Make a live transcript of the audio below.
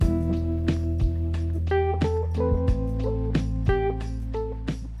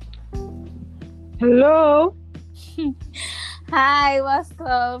Hello. Hi, what's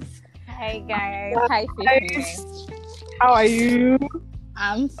up? Hi guys. Hi Faithfulness. How are you?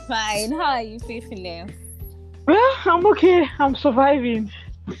 I'm fine. How are you, Faithfulness? Well, I'm okay. I'm surviving,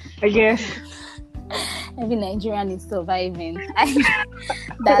 I guess. Every Nigerian is surviving.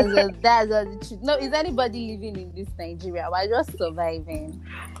 That's the truth. No, is anybody living in this Nigeria? We're just surviving.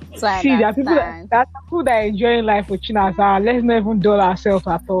 So I See, understand. there are people that are enjoying life with Chinasa. Let's not even dull ourselves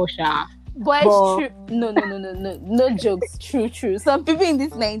at all, Sha. But it's true. No jokes. True. Some people in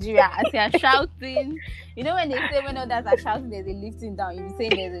this Nigeria, as they are shouting, you know, when they say when others are shouting, there's a lifting down. You be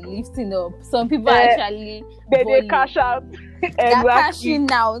saying there's a lifting up. Some people actually they cash out. They're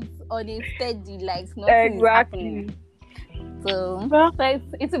cashing out on a steady, like nothing is happening. So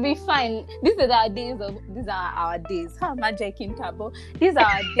it will be fine. These are our days. How am I checking Tabo? These are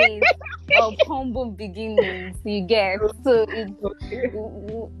our days of humble beginnings. You get so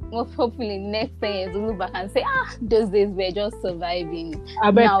hopefully next 10 years we'll look back and say, those days we're just surviving.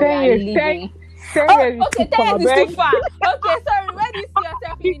 Now we are living. 10 years okay, 10 years is too far. Okay, sorry. Where do you see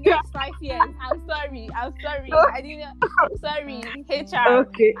yourself in the next 5 years? I'm sorry. I didn't. I'm sorry, HR.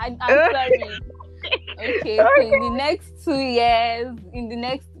 Okay. I'm sorry. Okay, so in the next 2 years,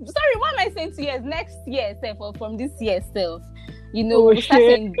 why am I saying 2 years? Next year, or from this year itself, we'll start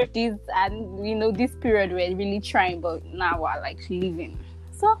saying this, and this period we're really trying, but now we're like living.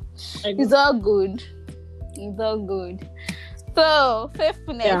 So it's all good. So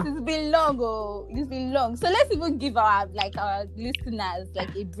Faithfulness, It's been long. So let's even give our listeners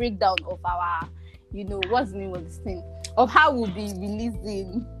a breakdown of our, what's the name of this thing, of how we'll be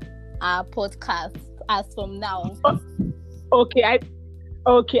releasing our podcast as from now. Okay,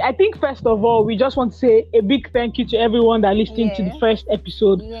 I think first of all, we just want to say a big thank you to everyone that listened to the first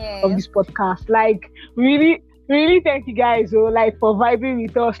episode of this podcast. Really, really thank you guys, for vibing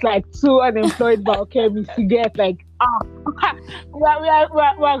with us, two unemployed biochemists to get we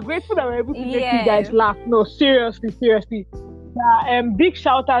are grateful that we're able to make you guys laugh. No, seriously. Big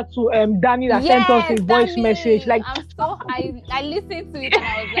shout out to Danny that sent us a voice message. I listened to it and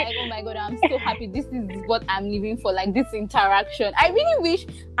I was like, oh my god, I'm so happy. This is what I'm living for, this interaction. I really wish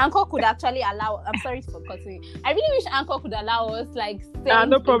Anchor could actually allow. I'm sorry for cutting. I really wish Anchor could allow us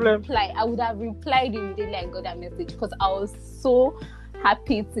send no problem. Reply. I would have replied immediately I got that message because I was so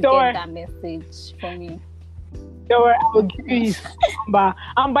happy to get that message from you. Don't worry, I will give you his number.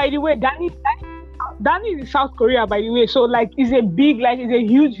 And by the way, Danny is in South Korea, by the way. So it's a big, it's a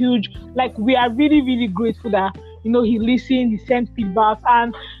huge. We are really, really grateful that he listened, he sent feedback,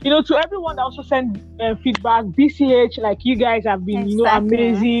 and to everyone that also sent feedback. BCH, you guys have been,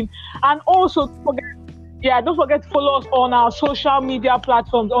 amazing. And also don't forget to follow us on our social media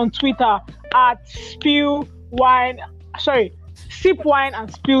platforms on Twitter at Sip Wine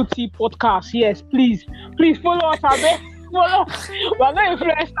and Spill Tea Podcast. Yes, please follow us. We're not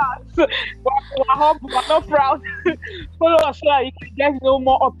influencers. We're not proud. Follow us so that you can get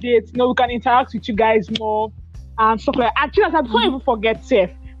more updates. We can interact with you guys more and stuff like that. Actually, before I even forget,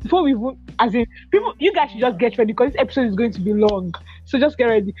 before we even, people, you guys should just get ready because this episode is going to be long. So just get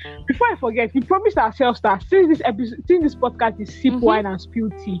ready. Before I forget, we promised ourselves that since this podcast is Sip Wine and Spill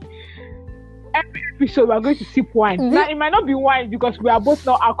Tea, every episode we're going to sip wine. Now it might not be wine because we are both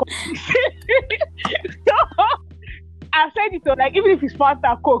not alcoholics. So I said it even if it's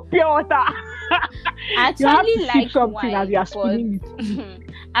Fanta, Coke, pure water. I actually like something wine, as you are spilling it.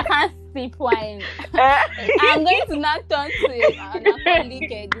 I can't sip wine. I'm going to not turn to an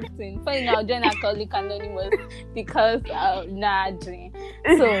alcoholic editing. Funny now, join Alcoholic Anonymous because nah drink.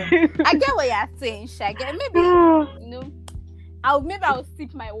 So I get what you're saying, Shaggy. Maybe I'll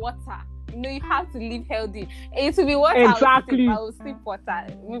sip my water. You have to live healthy. It will be what exactly. I will sip water.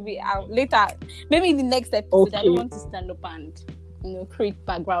 Maybe in the next episode, I don't want to stand up and create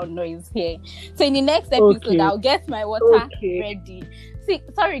background noise here. So in the next episode, I'll get my water ready. See,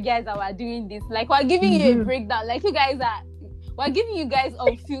 sorry guys that we're doing this. We're giving you a breakdown. We're giving you guys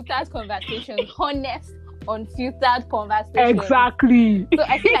unfiltered conversations, honest, unfiltered conversations. Exactly. So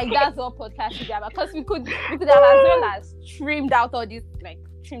I feel that's what podcast is about because we could have as well as trimmed out all this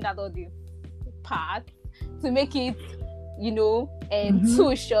part to make it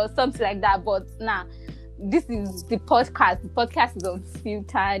tush or something like that, but this is the podcast. The podcast is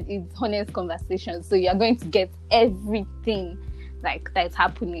unfiltered, it's honest conversation, so you're going to get everything that's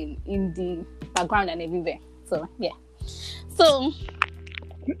happening in the background and everywhere. So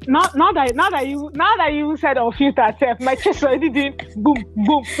Now that you said unfiltered self, my chest already doing boom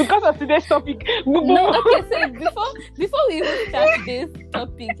boom because of today's topic. Boom, boom. No, okay. So before we even start this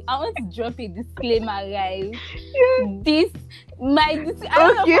topic, I want to drop a disclaimer, guys. Yeah. I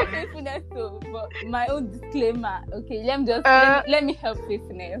don't know about faithfulness too, but my own disclaimer. Okay, let me help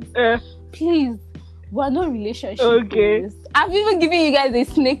faithfulness. Please, we're not relationship. Okay. Gurus. I've even given you guys a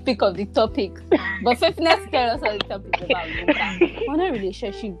sneak peek of the topic, but faithfulness tell us all the topic about later. We're not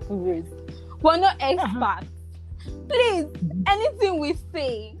relationship gurus. We're not experts. Please, anything we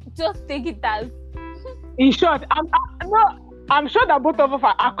say, just take it as. In short, I'm sure that both of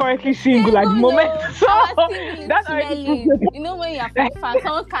us are currently single at the moment. So that's smelling. You know when you're fan,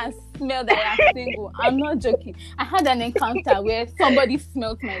 someone can smell that you're single. I'm not joking. I had an encounter where somebody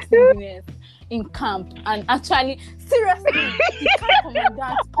smelled my singleness in camp, and actually, seriously, the camp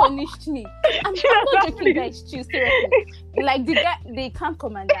commandant punished me. I'm not joking, guys. Seriously, like the camp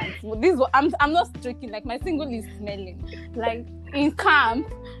commandant. I'm not joking. Like my single is smelling. Like in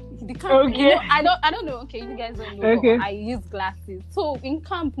camp. The camp, okay. You know, I don't know. Okay, you guys don't know. Okay. I use glasses. So in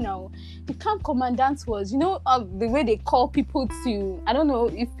camp now, the camp commandant was, the way they call people to. I don't know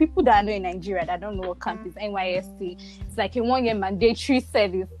if people that are not in Nigeria, that don't know what camp is. NYSC. It's like a 1-year mandatory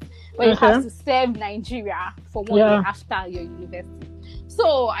service where you have to serve Nigeria for 1 year after your university.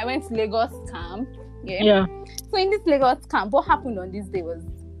 So I went to Lagos camp. Yeah. So in this Lagos camp, what happened on this day was,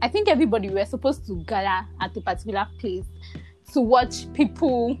 I think everybody were supposed to gather at a particular place to watch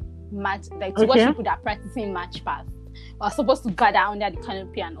people match, like to watch people that are practicing match pass. We are supposed to gather under the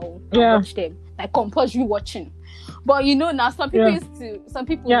canopy and all and watch them, like compulsory watching. But now some people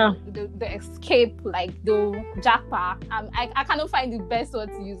they escape, like the jackpot. I cannot find the best word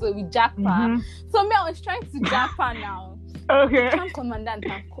to use, so we jackpot. So me, I was trying to jackpot now. Okay. The camp commandant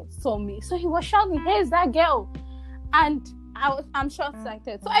saw me, so he was shouting, "Here's that girl!" And I'm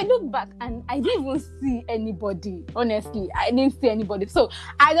short-sighted, so I looked back and I didn't even see anybody. Honestly, I didn't see anybody. So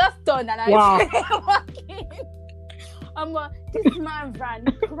I just turned and I started walking. This man ran,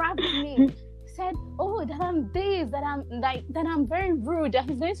 grabbed me, said, "Oh, that I'm very rude. That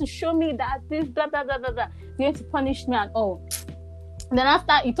he's going to show me that this blah blah blah blah blah. He's going to punish me and all." Then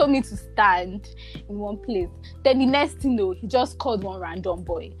after he told me to stand in one place. Then the next thing he just called one random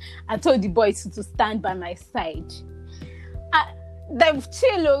boy. I told the boy to stand by my side. They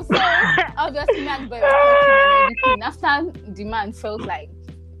chill, so obviously man boy was talking and everything. After the man felt like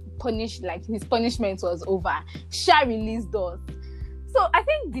punished, like his punishment was over, Sha released us. So I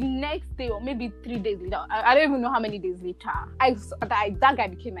think the next day or maybe 3 days later, I don't even know how many days later, that guy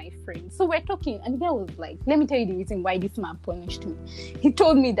became my friend. So we're talking and the guy was like, "Let me tell you the reason why this man punished me." He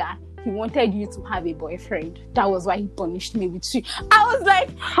told me that he wanted you to have a boyfriend. That was why he punished me with you. I was like,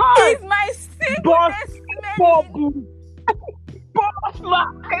 "He's my singleness smelling." Boss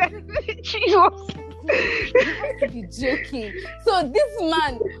man. Jesus. You have to be joking. So this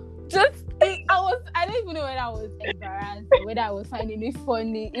man I don't even know whether I was embarrassed or whether I was finding it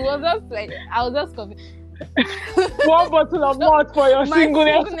funny. It was just like I was just confused. One bottle of malt for your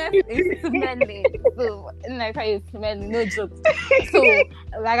singleness. My singleness is smelling. So like how you smelling, no joke. So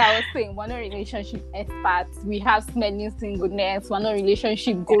like I was saying, we're not relationship experts. We have smelling singleness. We're not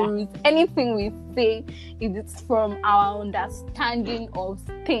relationship gurus. Anything we say is from our understanding of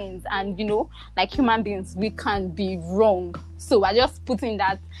things, and like human beings, we can't be wrong. So we're just putting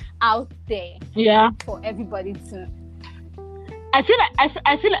that out there for everybody to. I feel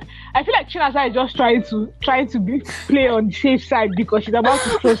like Chinasa is just trying to play on the safe side because she's about to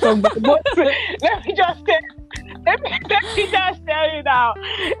throw something. But let me just tell you now.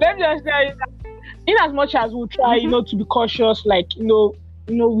 In as much as we'll try, to be cautious, like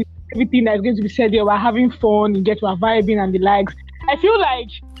with everything that's going to be said here, we're having fun, we're vibing and the likes. I feel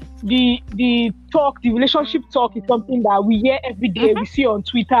like the relationship talk is something that we hear every day. We see on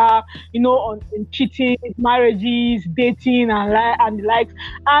Twitter, on cheating, marriages, dating, and the likes.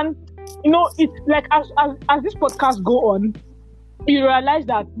 And it's like as this podcast go on, you realize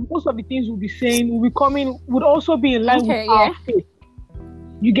that most of the things we'll be saying would also be in line with our faith.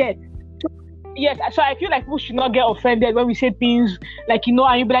 You get. Yes, so I feel like people should not get offended when we say things like, and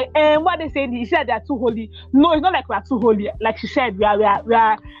you be like, what they say, she said they are too holy. No, it's not like we are too holy. Like she said, we are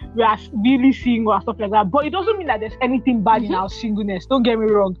really single and stuff like that. But it doesn't mean that there's anything bad in our singleness. Don't get me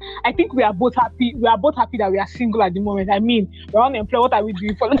wrong. I think we are both happy. We are both happy that we are single at the moment. I mean, we're unemployed. What are we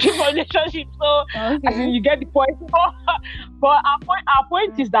doing for looking for a relationship? So, I mean, you get the point. But our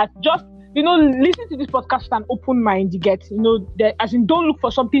point is that just listen to this podcast with an open mind. You get, don't look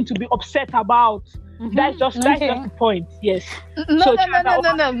for something to be upset about. That's just the point. Yes. No,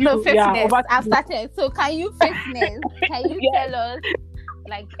 faithfulness. I've started. So can you faithfulness? Can you tell us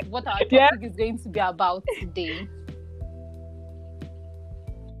like what our topic is going to be about today.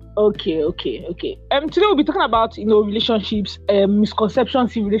 Okay. Today we'll be talking about relationships,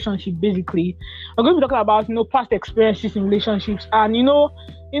 misconceptions in relationship. Basically, we're going to be talking about past experiences in relationships, and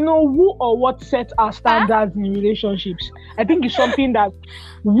who or what sets our standards in relationships. I think it's something that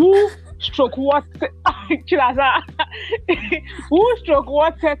who stroke what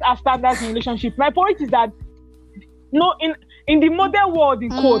sets our standards in relationship. My point is that in the modern world,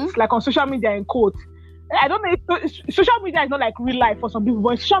 in quotes, like on social media, in quotes, I don't know if social media is not like real life for some people,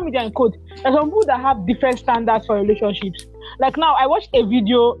 but social media in quote, there's some people that have different standards for relationships. Like now, I watched a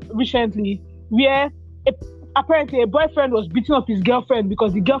video recently where apparently a boyfriend was beating up his girlfriend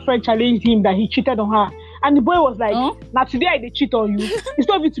because the girlfriend challenged him that he cheated on her. And the boy was like, now today I did cheat on you. It's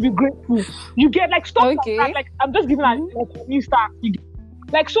not even to be grateful. You get like stuff like that. Like I'm just giving a new start.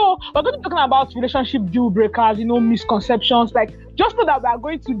 Like, so we're going to be talking about relationship deal breakers, misconceptions. Like, just so that we are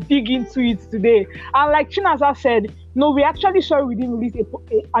going to dig into it today. And like Chinaza said, we actually sorry we didn't release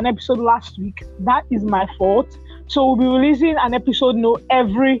an episode last week. That is my fault. So we'll be releasing an episode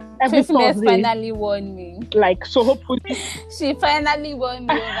every Thursday. Finally won me. Like, so hopefully she finally won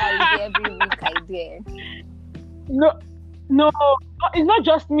me over every week I did. No, it's not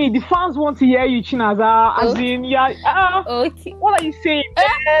just me. The fans want to hear you, Chinaza. As in, okay. What are you saying?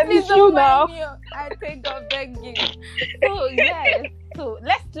 Please don't mind me. I think I'll beg you. So yes. So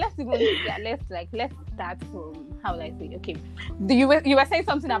let's go into that. Let's start from how would I say? Okay. You were saying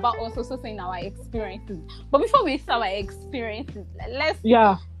something about us also saying our experiences. But before we start our experiences, let's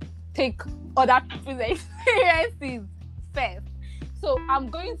take other people's experiences first. So I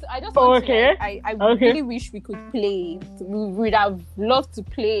just want to, I really wish we could play. We would have loved to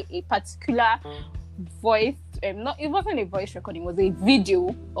play a particular voice. It wasn't a voice recording. It was a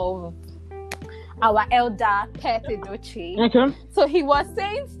video of our elder Pete Edochie. Okay. So he was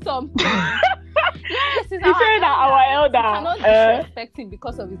saying something. He said that our elder cannot disrespect him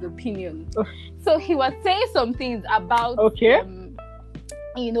because of his opinion. So he was saying some things about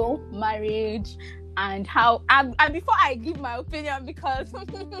marriage. And how and before I give my opinion, because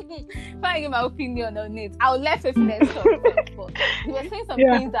before I give my opinion on it, I'll let Faithfulness talk. But he was saying some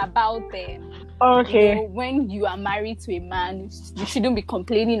things about them. When you are married to a man, you shouldn't be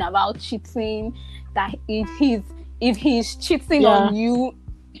complaining about cheating. That if he's cheating on you,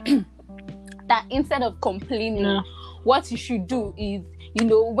 that instead of complaining, what you should do is,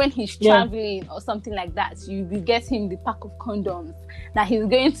 when he's traveling or something like that, you get him the pack of condoms that he's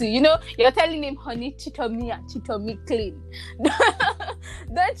going to, you're telling him, honey, cheat on me and cheat on me clean.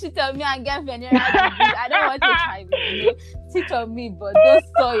 Don't cheat on me and get venereal disease. I don't want you traveling, cheat on me, but don't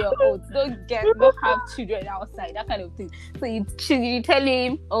store your oats. Don't have children outside, that kind of thing. So you tell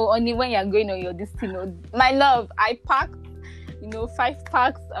him, only when you're going on your destiny, my love, I packed, 5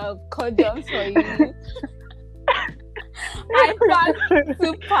 packs of condoms for you. I packed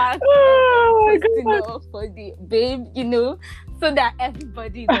 2 packs for the babe, so that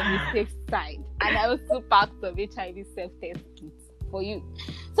everybody is on the safe side. And I also packed some HIV self-test kits for you.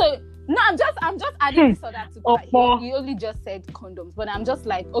 So no, I'm just adding this other to that. You only just said condoms, but I'm just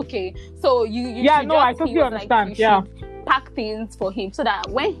like, okay, so you I totally understand. Should pack things for him so that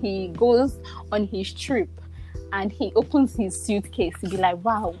when he goes on his trip and he opens his suitcase, he'll be like,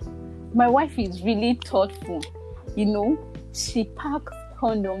 wow, my wife is really thoughtful. She packs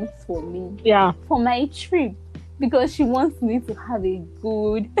condoms for me for my trip because she wants me to have a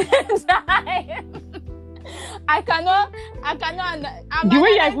good time. I cannot. I'm the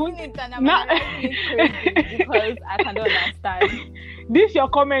way I put it, and I'm crazy because I cannot understand. This your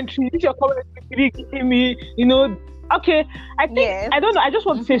commentary really giving me, Okay, I think I don't know. I just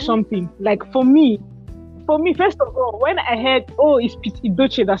want to say something. Like for me, first of all, when I heard, it's Pete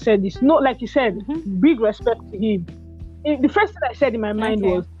Edochie that said this. No, like you said, big respect to him. The first thing I said in my mind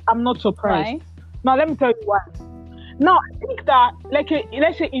was, I'm not surprised. Right. Now, let me tell you why. Now, I think that, let's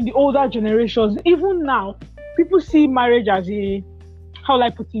say in the older generations, even now, people see marriage as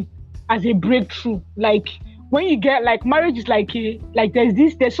as a breakthrough. Like, when you get, marriage is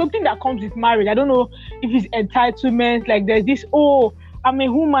there's something that comes with marriage. I don't know if it's entitlement, there's this, I'm a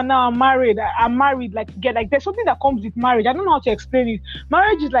woman now, I'm married, there's something that comes with marriage. I don't know how to explain it.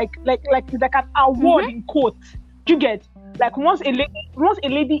 Marriage is like an award in quotes. Do you get? Once a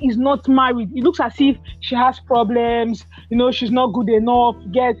lady is not married, it looks as if she has problems, she's not good enough,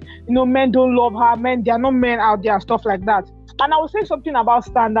 men don't love her, there are no men out there, stuff like that. And I was saying something about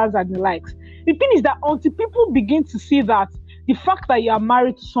standards and the likes. The thing is that until people begin to see that the fact that you are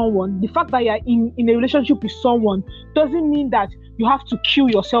married to someone, the fact that you are in a relationship with someone doesn't mean that you have to kill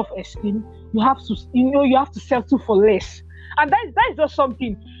your self-esteem. You have to settle for less. And that is just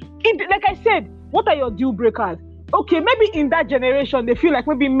something. Like I said, what are your deal breakers? Okay, maybe in that generation, they feel like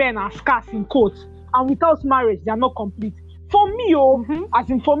maybe men are scarce in quotes, and without marriage, they are not complete. For me,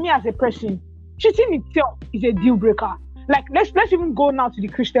 for me as a person, cheating itself is a deal breaker. Like, let's even go now to the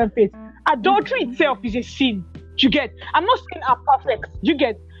Christian faith. Adultery itself is a sin. You get? I'm not saying I'm perfect. You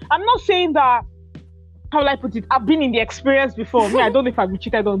get? I'm not saying that, how will I put it? I've been in the experience before. I don't know if I've been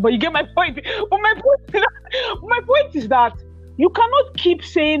cheated on, but you get my point. But my point is that you cannot keep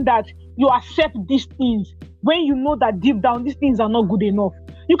saying that you accept these things when you know that deep down these things are not good enough.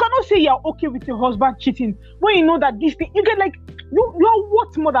 You cannot say you're okay with your husband cheating when you know that these things, you get like, you're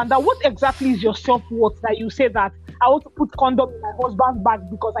worth more than that. What exactly is your self-worth that you say that I want to put condom in my husband's bag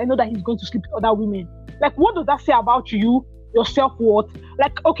because I know that he's going to sleep with other women? Like, what does that say about you, your self-worth?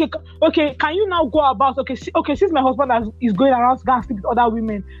 Like, okay, can you now go about, since my husband is going around to go and sleep with other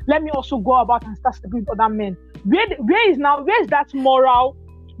women, let me also go about and start sleeping with other men. Where is that moral,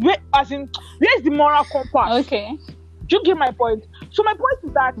 where's the moral compass? Okay. Do you get my point? So my point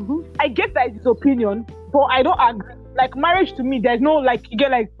is that I get that it's his opinion, but I don't agree. Like, marriage to me, there's no, like, you get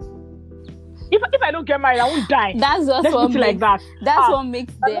like, if I don't get married, I won't die. That's just what makes like that. That's what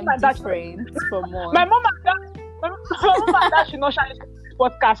makes them different from us. My mom and dad should not share this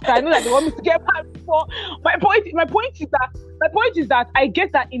podcast. I know that they want me to get married before. My point is that I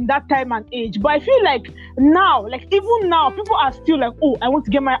get that in that time and age, but I feel like now, like even now, people are still like, oh, I want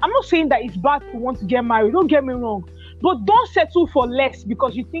to get married. I'm not saying that it's bad to want to get married. Don't get me wrong, but don't settle for less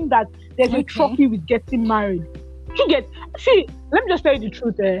because you think that there's a trophy with getting married. See, let me just tell you the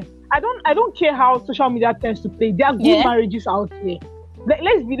truth. I don't care how social media tends to play. There are good marriages out there.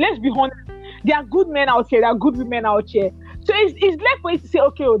 Let's be honest. There are good men out here. There are good women out here. So it's left for you to say,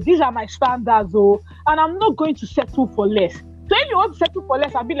 okay, these are my standards, and I'm not going to settle for less. So if you want to settle for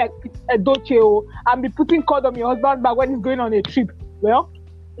less, I'll be like a doche, and be putting cord on your husband's back when he's going on a trip. Well,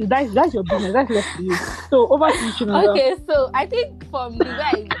 that's your business. That's left to you. So over to you, Chinoza. Okay, so I think from the way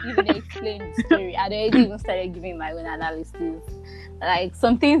I even explained the story, I'd already even started giving my own analysis. Like,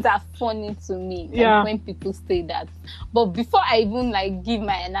 some things are funny to me when people say that. But before I even like give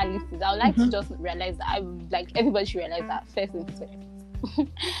my analysis, I would like to just realize that everybody should realize that first and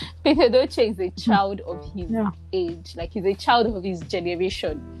foremost, Peter Doce is a child of his age. Like, he's a child of his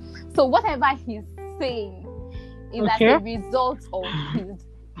generation. So whatever he's saying is as a result of his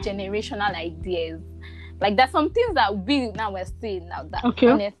generational ideas. Like, there's some things that we now are saying now that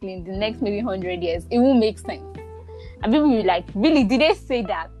honestly in the next maybe 100 years it will make sense. And people will be like, really, did they say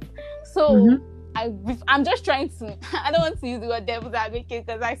that? So I'm just trying to, I don't want to use the word devil's advocate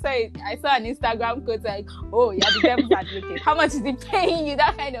because I saw an Instagram quote like, oh, you're the devil's advocate. How much is he paying you?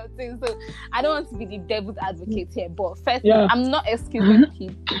 That kind of thing. So I don't want to be the devil's advocate here. But first, I'm not excusing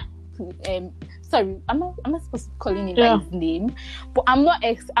him. Sorry, I'm not supposed to be calling him by his name, but I'm not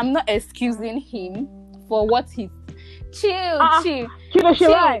excusing him for what he's chill. But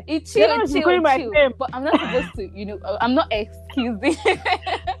I'm not supposed to, I'm not excusing.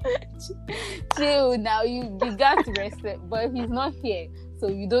 Chill now, you got to respect. But he's not here, so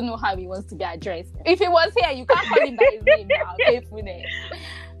you don't know how he wants to be addressed. If he was here, you can't call him by his name now. Okay,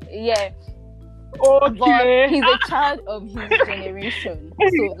 yeah. Okay. But he's a child of his generation,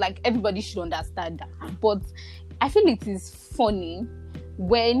 so like everybody should understand that. But I feel it is funny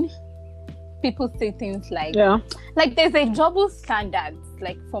when people say things like there's a double standard.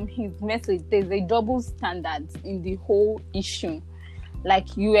 Like, from his message, there's a double standard in the whole issue.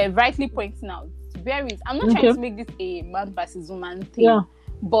 Like you were rightly pointing out, I'm not trying to make this a man versus woman thing,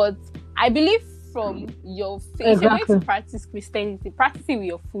 but I believe from your faith, if you're going to practice Christianity, practice it with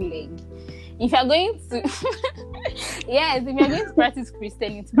your full leg. If you're going to if you're going to practice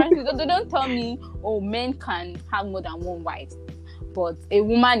Christianity, don't tell me, men can have more than one wife. But a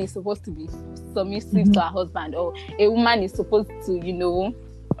woman is supposed to be submissive to her husband, or a woman is supposed to,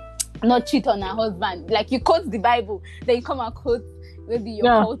 not cheat on her husband. Like, you quote the Bible, then you come and quote maybe your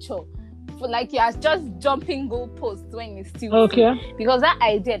culture. For like, you're just jumping goalposts when it's still because that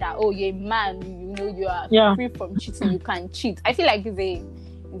idea that you're a man, you are free from cheating, you can cheat. I feel like maybe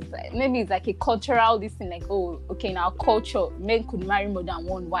it's like a cultural this thing, like, in our culture, men could marry more than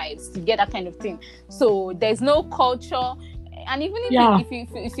one wife to get that kind of thing. So there's no culture. And even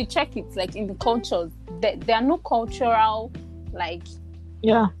if you check it, like in the cultures, there are no cultural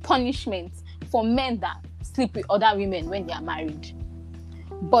punishments for men that sleep with other women when they are married.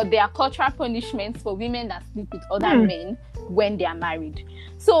 But there are cultural punishments for women that sleep with other men when they are married.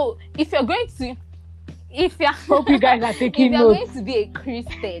 So if you're going to if you're hope you guys are taking if you're notes. going to be a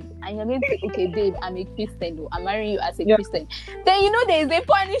Christian and you're going to say, okay, babe, I'm a Christian, or I'm marrying you as a Yeah. Christian, then you know there is a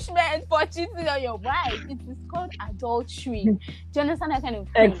punishment for cheating on your wife. It is called adultery. Do you understand that kind of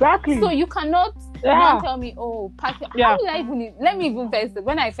thing? Exactly. So you cannot don't tell me, oh, pack. How did I even? Let me even first.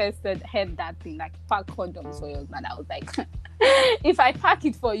 When I first heard that thing, like pack condoms for your husband, I was like, if I pack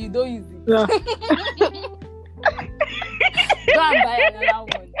it for you, don't use it. Yeah. Go and buy another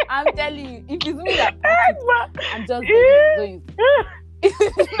one. I'm telling you, if it's me that pack it, I'm just doing it.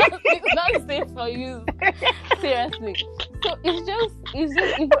 It's not safe for you. Seriously. So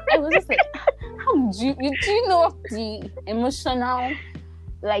I was just like, how do you know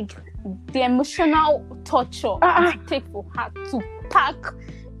the emotional torture to take for her to pack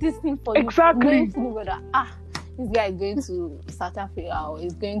this thing for you? Exactly. This guy is going to South Africa, or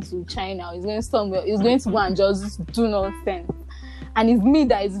he's going to China, or he's going somewhere, he's going to go and just do nonsense. And it's me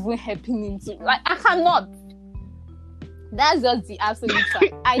that is even helping him to, like, I cannot. That's just the absolute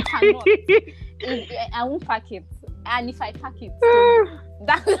fact. I cannot. I won't pack it. And if I pack it,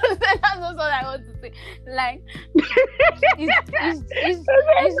 that's also what I want to say. Like, it's it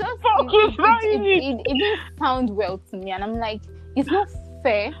didn't sound well to me. And I'm like, it's not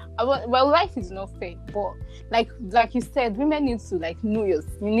fair. Well, life is not fair, but like you said, women need to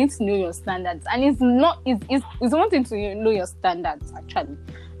you need to know your standards, and it's one thing to know your standards actually,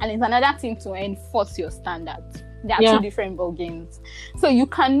 and it's another thing to enforce your standards. They are two different ball games. So you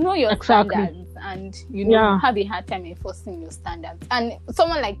can know your standards and have a hard time enforcing your standards. And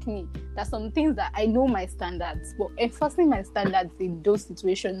someone like me, there's some things that I know my standards, but enforcing my standards in those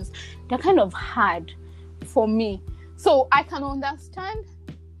situations, they're kind of hard for me. So I can understand,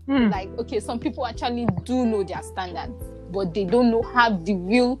 okay, some people actually do know their standards, but they don't have the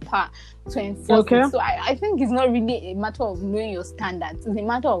willpower to enforce it. So I think it's not really a matter of knowing your standards. It's a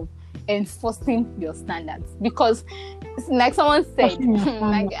matter of enforcing your standards. Because, like someone said,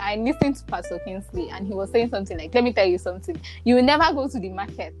 like I listened to Pastor Kingsley, and he was saying something like, let me tell you something. You will never go to the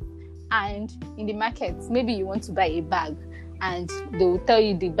market, and in the market, maybe you want to buy a bag, and they will tell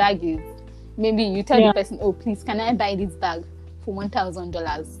you the bag is, maybe you tell the person, oh, please, can I buy this bag for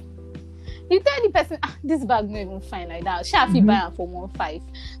 $1,000? You tell the person, this bag not even fine like that. Shall I buy it for $1,500?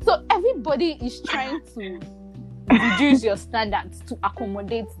 So everybody is trying to reduce your standards to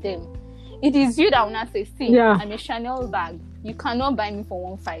accommodate them. It is you that will not say, see, I'm a Chanel bag. You cannot buy me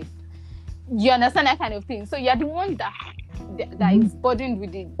for $1,500. You understand that kind of thing? So you're the one that is burdened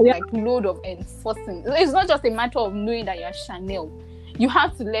with the load of enforcing. It's not just a matter of knowing that you're Chanel. You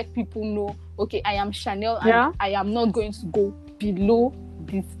have to let people know, okay, I am Chanel, and I am not going to go below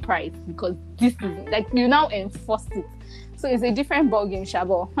this price, because this is you now enforce it. So it's a different ballgame,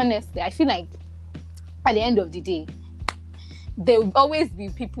 Shabo. Honestly, I feel like at the end of the day, there will always be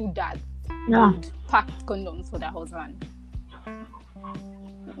people that would pack condoms for their husband.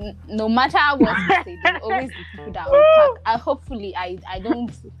 No matter what you say, there will always be people that will pack. Hopefully,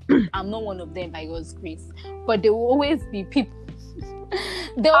 I'm not one of them by God's grace, but there will always be people.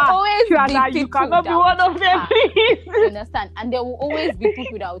 There will always be people you cannot be one of them, please. You understand? And there will always be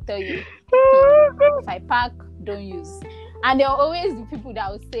people that will tell you, if I pack, don't use. And there will always be people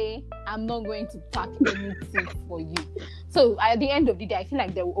that will say, I'm not going to pack anything for you. So at the end of the day, I feel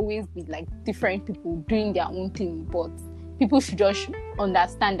like there will always be different people doing their own thing, but people should just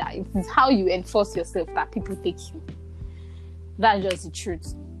understand that it is how you enforce yourself that people take you. That's just the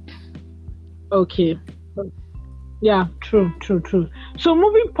truth. Okay. Yeah, true. So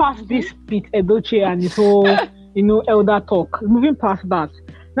moving past this bit, Edochie and this whole, elder talk. Moving past that.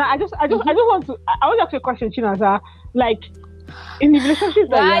 Now, I want to ask you a question, Chinaza. Like, in the relationships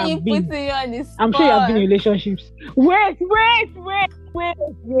that you have been, putting you on this spot? I'm sure you have been in relationships. Wait.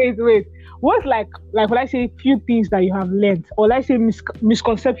 What's when I say few things that you have learned, or let's say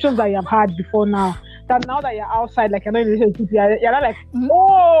misconceptions that you have had before now? That now that you're outside, you're not in a relationship, you're not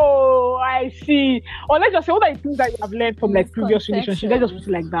oh, I see. Or let's just say, what are the things that you have learned from previous relationships? Let's just put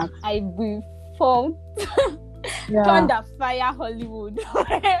it like that. I will fall. Thunder Fire Hollywood.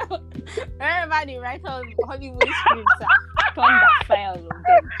 Wherever they write on Hollywood scripts, Thunder Fire all of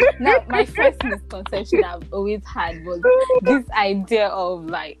them. Now, my first misconception I've always had was this idea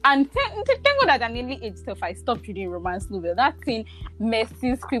of and thank God that at an early age stuff I stopped reading romance novel. That thing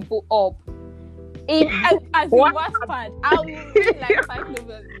messes people up. As the worst part, I will read 5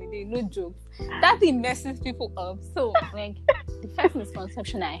 novels a day, no joke. That thing messes people up. So, the first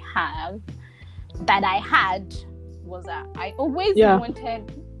misconception I had was that I always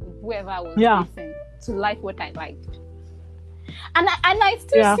wanted whoever I was dating to like what I liked. And I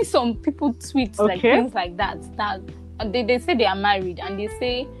still see some people tweet things like that they say they are married, and they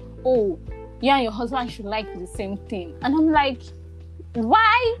say, oh, you and your husband should like the same thing. And I'm like,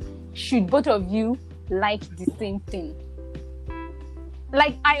 why should both of you like the same thing?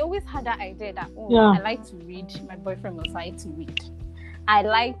 Like, I always had that idea that, I like to read, my boyfriend must like to read. I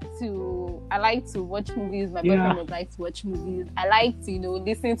like to watch movies, my boyfriend would like to watch movies. I like to,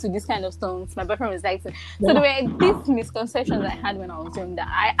 listen to this kind of songs, my boyfriend was like to. So there were these misconceptions I had when I was doing that.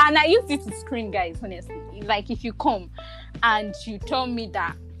 I used it to screen guys, honestly. Like, if you come and you tell me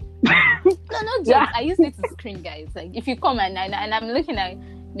that, no joke, I used it to screen guys. Like, if you come and I'm looking at,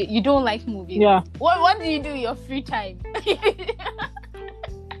 you don't like movies. Yeah. What do you do in your free time?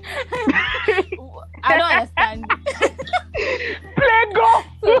 I don't understand. Play golf.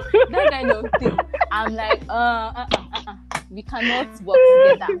 So that kind of thing. I'm like, we cannot work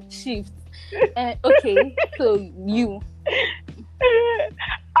together. Shift. Okay, so you.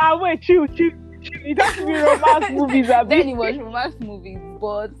 Wait, chill. It has to be romance movies. Then it was romance movies,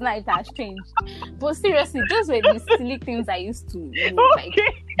 but now it has changed. But seriously, those were the silly things I used to like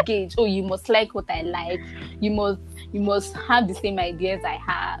gauge. Oh, you must like what I like. You must have the same ideas I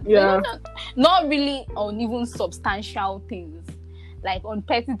have. Yeah. Not really on even substantial things. Like on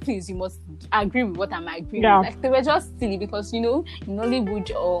petty things, you must agree with what I'm agreeing with. Like, they were just silly because, in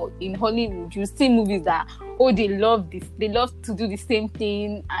Hollywood or in Hollywood, you see movies that, they love this. They love to do the same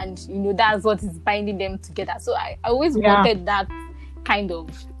thing. And, that's what is binding them together. So I always wanted that kind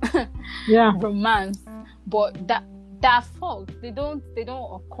of romance. But that fault, they don't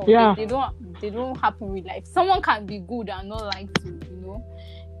occur. Yeah. They don't happen in real life. Someone can be good and not like to,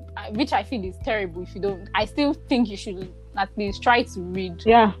 which I feel is terrible if you don't. I still think you should at least try to read.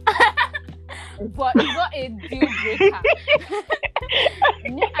 Yeah. But it's not a deal breaker.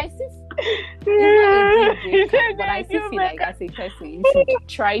 It's not a deal breaker, but I still feel like as a person, you should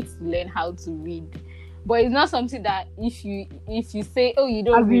try to learn how to read. But it's not something that if you say, you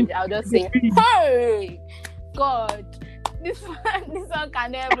don't read, I'll just say, hey, God, this one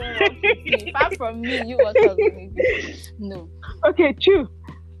can never work with me. Apart from me, you want something. No. Okay, true.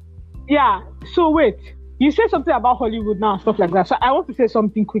 Yeah. So wait. You said something about Hollywood now and stuff like that. So I want to say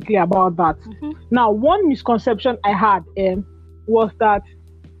something quickly about that. Mm-hmm. Now, one misconception I had was that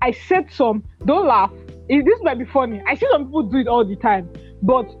I said don't laugh. This might be funny. I see some people do it all the time.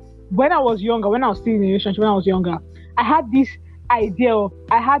 But when I was younger, when I was still in a relationship, when I was younger, I had this idea of,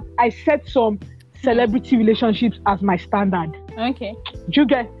 I set some celebrity relationships as my standard. Okay. Do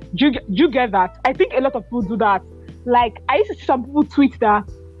you get that? I think a lot of people do that. Like, I used to see some people tweet that,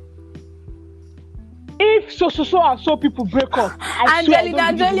 if so people break up, I swear I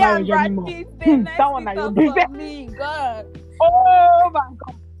don't do marriage anymore. That one I me, God. Oh my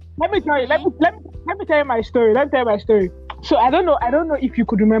God! Let me tell you. Let me tell you my story. So I don't know if you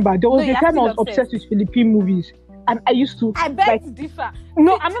could remember. There was a time I was obsessed with Philippine movies, and I used to. I beg to differ.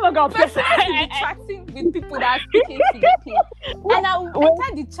 No, I'm not gonna obsessed. I'm chatting with people that are speaking Philippine, and I'll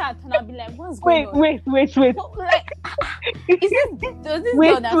enter the chat and I'll be like, "What's going on?" Wait. Like, does this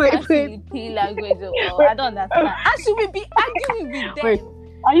girl understand Philippine language? Or I don't understand. And should we be arguing with them? Wait.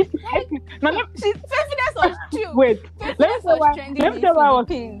 I used to hate it. Feminist was true. Wait, let me tell why.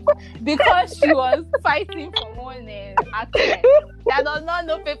 Because she was fighting for one accent that does not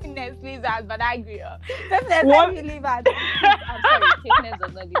know Feminist lives as Badagry. Feminist doesn't live as. I'm sorry, Feminist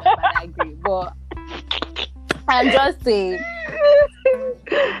does not live as Badagry, but I'm just saying.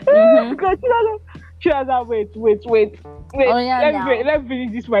 Wait. Oh, yeah, let me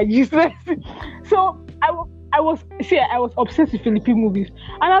finish this one. So I was obsessed with Philippine movies,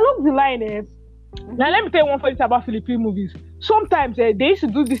 and along the line, now let me tell you one thing about Philippine movies. Sometimes they used to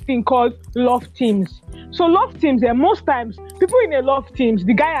do this thing called love teams. So love teams, most times people in a love teams,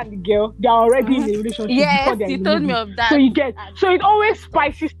 the guy and the girl, they are already in a relationship. Yes, you told me of that. So it always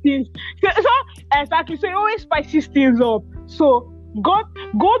spices things. So exactly. So it always spices things up. So God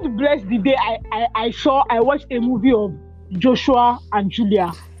bless the day I watched a movie of Joshua and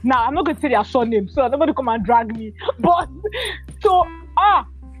Julia. Now, I'm not going to say their surname, so nobody come and drag me. But, so,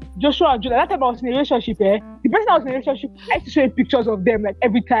 Joshua and Julia, that time I was in a relationship, the person I was in a relationship, I used to show pictures of them, like,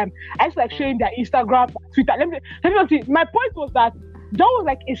 every time. I used to, like, showing their Instagram, Twitter. Let me see. My point was that was,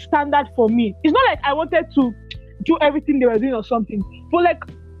 like, a standard for me. It's not like I wanted to do everything they were doing or something. But, like,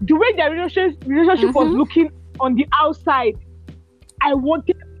 the way their relationship was looking on the outside, I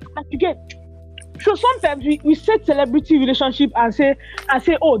wanted to get. So sometimes we set celebrity relationship and say,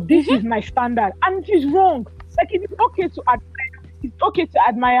 oh, this is my standard, and it is wrong. Like, it's okay to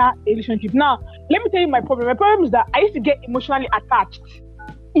admire a relationship. Now, let me tell you my problem. My problem is that I used to get emotionally attached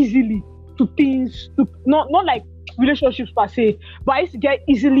easily to things, not like relationships per se, but I used to get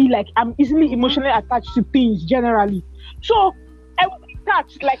easily, like, I'm easily emotionally attached to things generally. So I was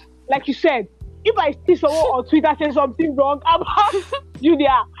attached, like like you said, if I see someone on Twitter say something wrong about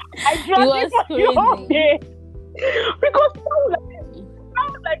Julia, I drag it for you all day. Because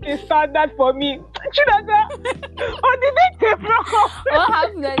sounds like a standard for me. Chinasa, on the day they broke up. What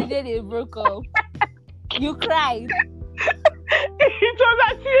happened on the day they broke up? You cried. It was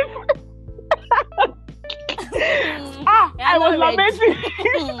as if I was lamenting.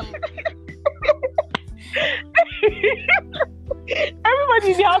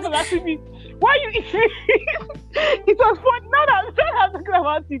 Everybody in the house was asking me, why you eating? It was funny. Now that I'm talking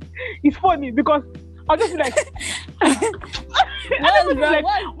about it, it's funny because I'll just be like,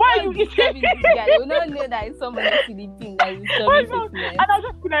 why are you eating? You don't know that it's somebody sleeping that is and I'll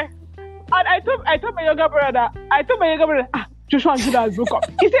just be like, and I told my younger brother, Joshua and Julia has broke up.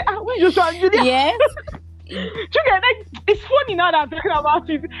 He said, when Joshua and Julia? Yes. It's funny now that I'm talking about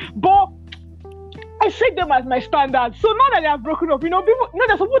it, but I set them as my standard. So now that they have broken up, people,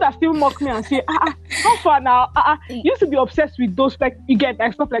 there's some people that still mock me and say, how far now? You used to be obsessed with those, like, you get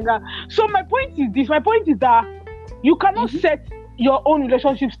like stuff like that. So my point is this. My point is that you cannot set your own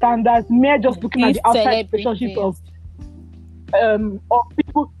relationship standards mere just looking at the outside relationship of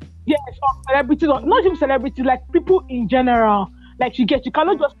people. Yes, of celebrities, or not even celebrities, like people in general. Like you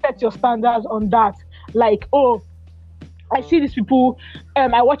cannot just set your standards on that. Like, oh, I see these people,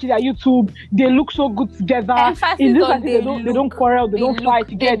 I watch it at YouTube, they look so good together. It looks like they don't quarrel, they don't fight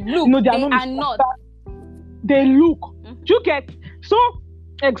together. They are not. They look. You get? So,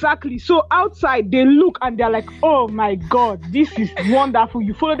 exactly. So outside, they look and they're like, oh my God, this is wonderful.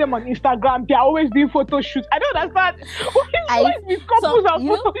 You follow them on Instagram, they're always doing photo shoots. I don't understand. Why these couples are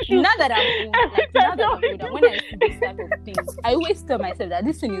photo shoots? Now that I'm older, when I see this type of things, I always tell myself that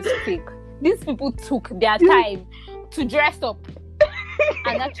this thing is fake. These people took their time to dress up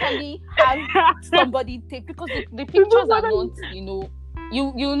and actually have somebody take, because the pictures are not,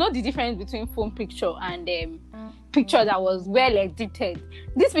 you know the difference between phone picture and picture that was well edited.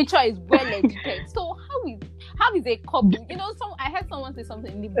 This picture is well edited. So how is a couple? I heard someone say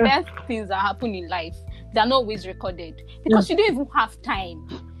something. The best things that happen in life, they're not always recorded because you don't even have time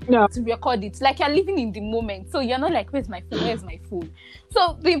to record it. Like you're living in the moment, so you're not like, where's my phone?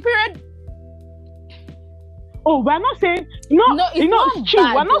 So the period. Oh, we're not saying it's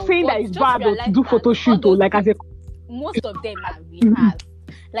true. We're not saying that it's bad to do photo shoot or like as a. Most of them have.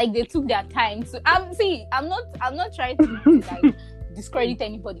 Like they took their time to. I'm not trying to like discredit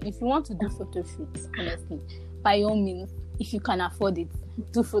anybody. If you want to do photo shoots, honestly, by all means, if you can afford it,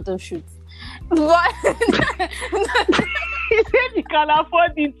 do photo shoots. But he said you can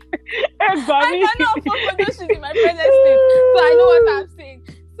afford it. I cannot afford photo shoots in my present state, so I know what I'm saying.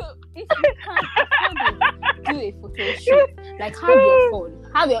 So if you can afford it, do a photo shoot. Like have your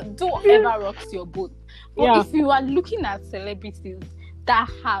phone, do whatever rocks your boat. But if you are looking at celebrities that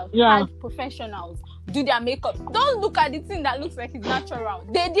have had professionals do their makeup, don't look at the thing that looks like it's natural.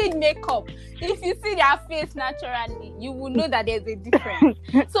 They did makeup. If you see their face naturally, you will know that there's a difference.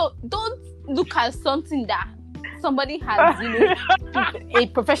 So don't look at something that somebody has, a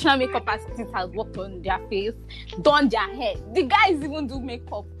professional makeup artist has worked on their face, done their hair. The guys even do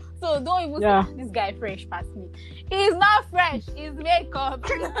makeup. So don't even say this guy fresh past me. He's not fresh. He's makeup.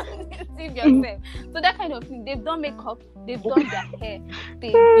 Deceive yourself. So that kind of thing. They've done makeup. They've done their hair.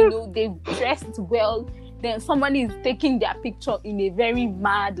 They've dressed well. Then somebody is taking their picture in a very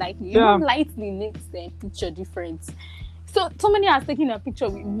mad lighting. Lightning makes the picture different. So somebody has taken a picture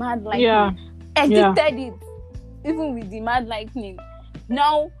with mad lightning, edited it, even with the mad lightning.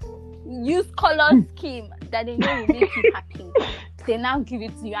 Now use color scheme that they know will make you happy. They now give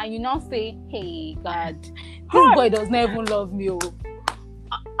it to you, and you now say, "Hey, God, this boy does not even love me."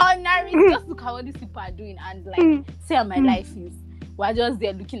 Ordinary, just look at what these people are doing, and like, see how my life is. We're just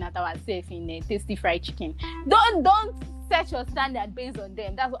there looking at ourselves in a tasty fried chicken. Don't set your standard based on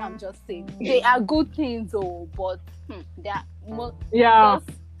them. That's what I'm just saying. They are good things, but they are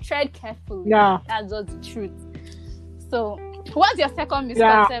just tread carefully. That's just the truth. So, what's your second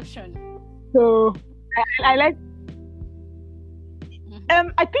misconception? So, I like.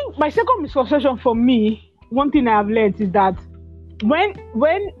 I think my second misconception for me, one thing I have learned is that when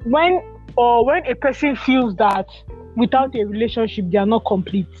a person feels that without a relationship they are not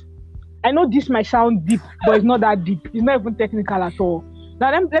complete. I know this might sound deep, but it's not that deep. It's not even technical at all.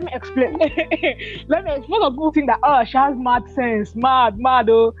 Now let me explain. Let me explain. Most people think that she has mad sense, mad.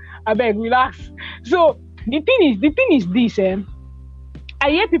 Oh, I beg, relax. So the thing is this. I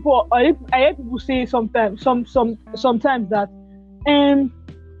hear people say sometimes that. And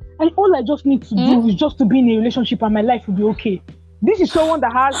all I just need to do is just to be in a relationship and my life will be okay. This is someone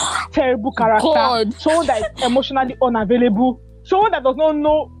that has terrible character, someone that is emotionally unavailable, someone that does not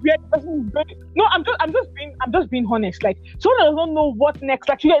know where the person is going. No, I'm just being honest. Like someone that does not know what next.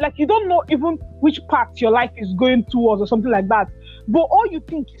 Like you don't know even which path your life is going towards or something like that. But all you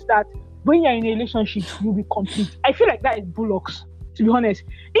think is that when you're in a relationship, you'll be complete. I feel like that is bullocks, to be honest.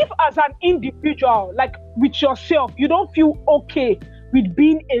 If as an individual, like with yourself, you don't feel okay with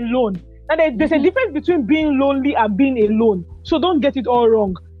being alone. And there's a difference between being lonely and being alone. So don't get it all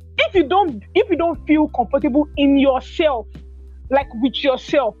wrong. If you don't feel comfortable in yourself, like with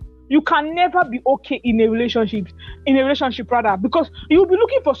yourself, you can never be okay in a relationship rather, because you'll be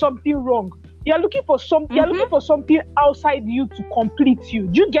looking for something wrong. You're looking for something outside you to complete you.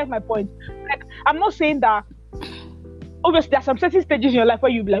 Do you get my point? Like, I'm not saying that obviously there are some certain stages in your life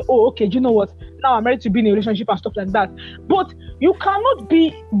where you'll be like, oh, okay, do you know what? Now I'm ready to be in a relationship and stuff like that. But you cannot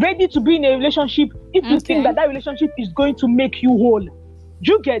be ready to be in a relationship if you think that relationship is going to make you whole.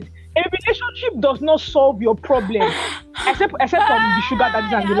 Do you get? A relationship does not solve your problem, except from the sugar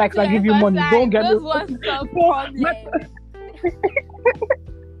daddies and the likes that give you money. Don't get me wrong.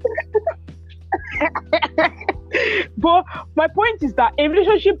 But my point is that a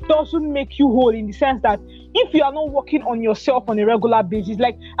relationship doesn't make you whole, in the sense that if you are not working on yourself on a regular basis,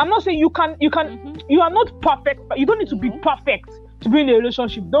 like I'm not saying you are not perfect, but you don't need to be perfect to be in a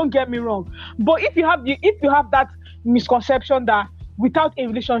relationship. Don't get me wrong. But if you have that misconception that without a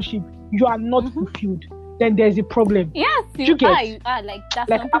relationship you are not fulfilled, then there's a problem. Yes, you are. Like that's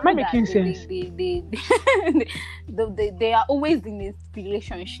like, am I making sense? They are always in a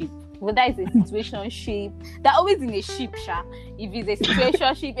relationship. Whether it's a situationship, they're always in a ship, Sha. If it's a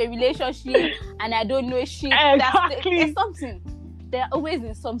situationship, a relationship, and I don't know a ship, there's something. They're always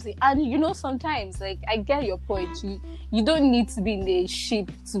in something. And sometimes, like, I get your point. You don't need to be in a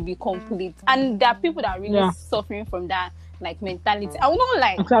ship to be complete. And there are people that are really suffering from that, like, mentality. I will not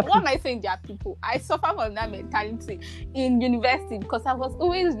lie. Exactly. What am I saying? There are people. I suffer from that mentality in university because I was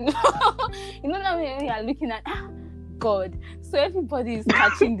always, that when you are looking at, God. So everybody is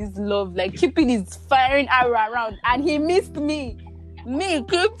catching this love, like Cupid is firing arrow around, and he missed me,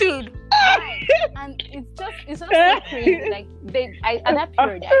 Cupid. Right. And it's just so crazy. Like at that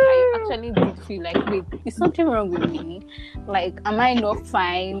period, I actually did feel like, wait, is something wrong with me? Like, am I not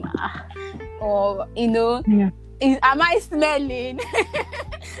fine? Or am I smelling?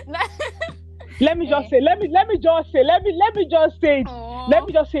 Let me just say,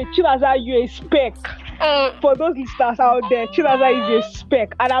 Chinaza, you a speck. For those listeners out there, Chinaza is a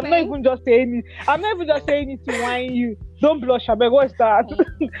speck, and I'm not even just saying it to whine you. Don't blush, I beg. What's that?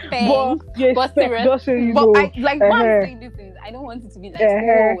 But serious. Just so you but know. Why I'm saying this is, I don't want it to be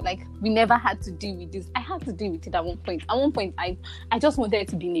like, like we never had to deal with this. I had to deal with it at one point. At one point, I just wanted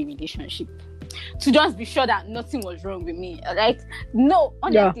to be in a relationship, to just be sure that nothing was wrong with me. Like, no,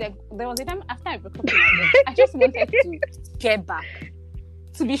 honestly, like, there was a time after I broke up with my dad, I just wanted to get back,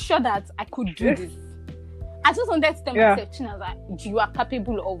 to be sure that I could do this. I just wanted to tell myself, Chinaza, that you are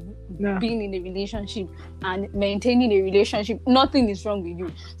capable of being in a relationship and maintaining a relationship. Nothing is wrong with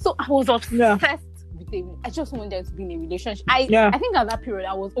you. So I was obsessed with it. I just wanted to be in a relationship. I think at that period,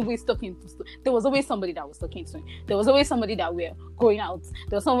 I was always talking to. There was always somebody that was talking to me. There was always somebody that we were going out.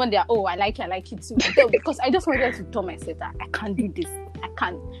 There was someone that, I like you too. Because I just wanted to tell myself that I can't do this. I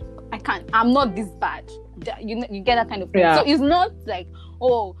can't. I'm not this bad. You get that kind of thing. So it's not like,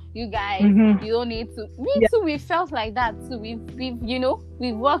 you guys, you don't need to. Me too. We felt like that too. We've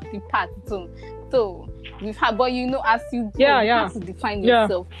worked the path too. So we've had, but as you you have to define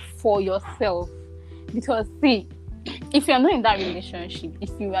yourself for yourself. Because see, if you're not in that relationship,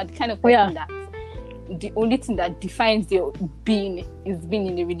 if you are the kind of person that the only thing that defines your being is being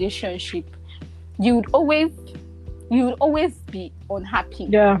in a relationship, you would always be unhappy.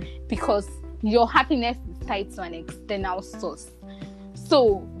 Yeah. Because your happiness is tied to an external source.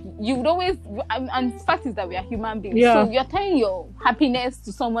 So you would always, and the fact is that we are human beings. Yeah. So you're tying your happiness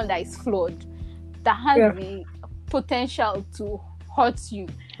to someone that is flawed, that has the potential to hurt you.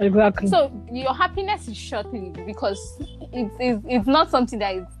 Exactly. So your happiness is short-lived because it's not something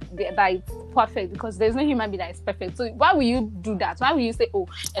that is perfect, because there's no human being that is perfect. So why will you do that? Why will you say,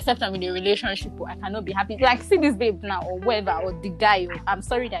 except I'm in a relationship, I cannot be happy? Like, see this babe now, or whatever, or the guy, I'm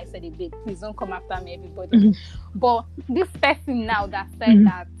sorry that I said it, babe. Please don't come after me, everybody. But this person now that said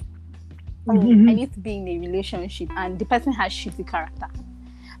that, I need to be in a relationship, and the person has shitty character.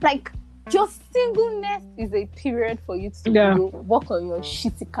 Like, your singleness is a period for you to work on your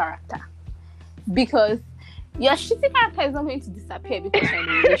shitty character, because your shitty character is not going to disappear because you're in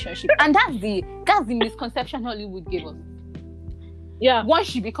a relationship. And that's the misconception Hollywood gave us.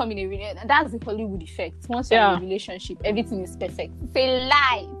 Once you become in a relationship, that's the Hollywood effect. Once you're in a relationship, everything is perfect. It's a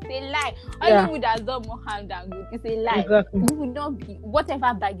lie. Hollywood has done more harm than good. It's a lie. Exactly. You will not be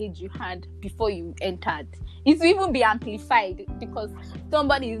whatever baggage you had before you entered. It will even be amplified because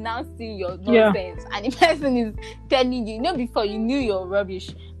somebody is now seeing your nonsense, and the person is telling you, before you knew you're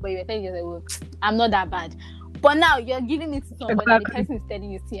rubbish, but you were telling yourself, well, I'm not that bad. But now you're giving it to somebody, and the person is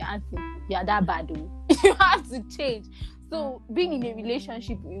telling you, see, Auntie, you're that bad, though. You have to change. So being in a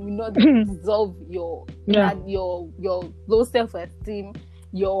relationship will not dissolve your low self-esteem,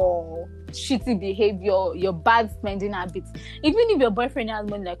 your shitty behavior, your bad spending habits. Even if your boyfriend has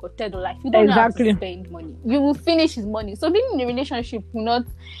money like $10, you don't have to spend money. You will finish his money. So being in a relationship will not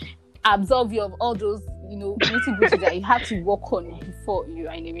absolve you of all those, nitty-gritty that you have to work on before you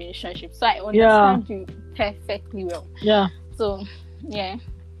are in a relationship. So I understand you perfectly well. Yeah. So, yeah.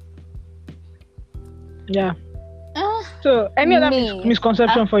 Yeah. So, any other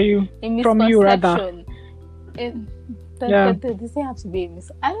misconception for you? From you, rather? Does it have to be a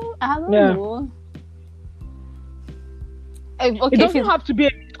misconception? I don't know. It doesn't have to be a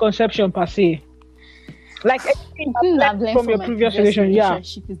misconception per se. Like anything I've learned from your previous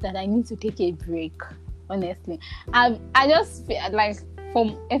relationship is that I need to take a break. Honestly, I just feel like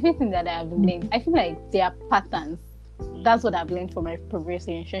from everything that I've learned, I feel like there are patterns. That's what I've learned from my previous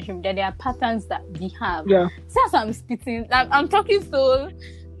relationship. That there are patterns that we have. Yeah. So as I'm spitting, I'm talking so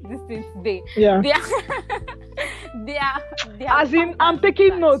this thing today. Yeah. They are as in, I'm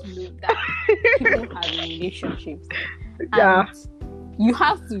taking notes. That people have in relationships. Yeah. And you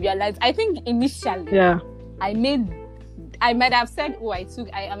have to realize. I think initially, I might have said,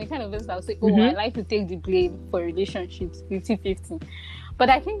 I'm a kind of person that will say, I like to take the blame for relationships 50-50. But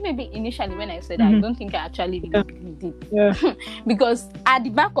I think maybe initially when I said that, I don't think I actually really believed it. Yeah. Because at the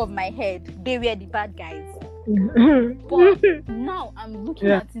back of my head, they were the bad guys. But now I'm looking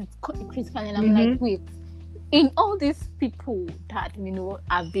at it critically and I'm like, wait, in all these people that,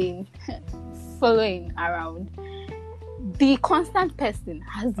 I've been following around, the constant person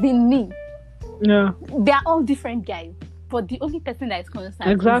has been me. Yeah. They are all different guys, but the only person that is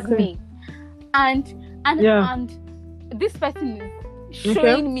constant is me. And this person is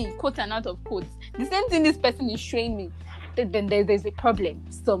showing me, quote and out of quotes, the same thing this person is showing me, then there's a problem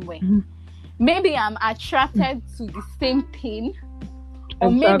somewhere. Maybe I'm attracted to the same thing,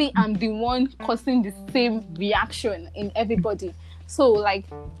 or maybe I'm the one causing the same reaction in everybody. So I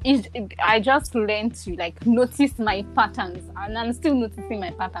just learned to notice my patterns, and I'm still noticing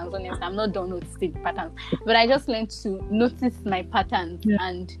my patterns. Honestly, I'm not done noticing patterns, but I just learned to notice my patterns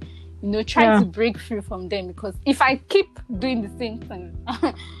and try to break free from them, because if I keep doing the same thing,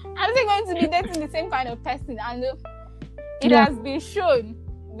 I'm still going to be dating the same kind of person. And it has been shown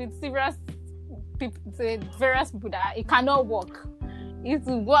with various people that it cannot work. It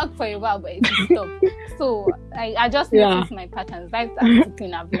will work for a while, but it will stop. So I just notice my patterns. That's the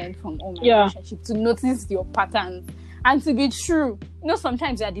thing I've learned from all my relationships, to notice your patterns and to be true.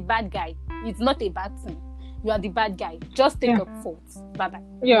 Sometimes you're the bad guy. It's not a bad thing. You are the bad guy. Just take up faults. Bye-bye.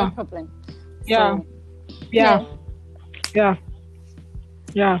 No problem. Yeah.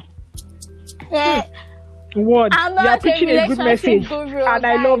 Word. I'm not You're preaching a good message, guru, and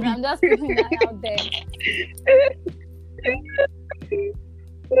I love it. I'm just putting that out there.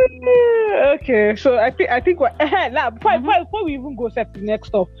 Okay, so I think now before we even go set to the next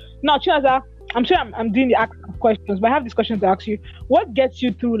stuff, now Chinaza, I'm sure I'm doing the ask questions, but I have this question to ask you. What gets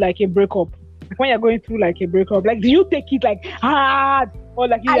you through a breakup? When you're going through a breakup, do you take it hard,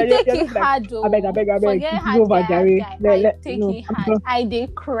 or I take it hard though? I beg, forget it's hard over, Gary. I take it hard. I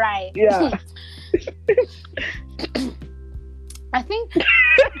did cry. Yeah. I think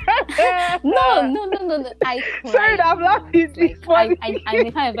no. I cry. Sorry, I'm laughing. I'm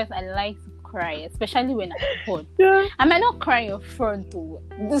the kind of person I like to cry, especially when I'm hurt. Yeah. I might not cry in front though.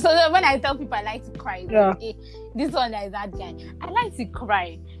 So when I tell people I like to cry, this one is that guy. I like to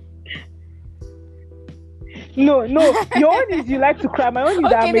cry. No, your own is you like to cry. My own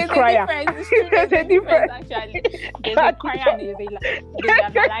is I'm a crier. There's a difference, actually. There's a crier and there's a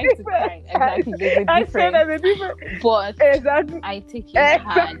like to cry. Exactly, there's a difference. But I take it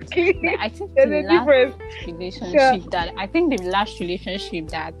hard. I think the last relationship I think the last relationship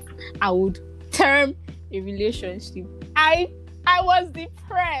that I would term a relationship, I was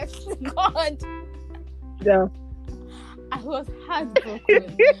depressed. God. Yeah. I was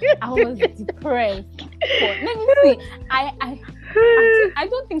heartbroken. I was depressed. But let me see. I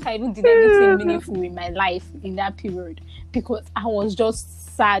don't think I even did anything meaningful in my life in that period, because I was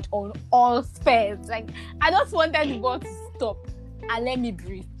just sad on all spheres. I just wanted the world to stop and let me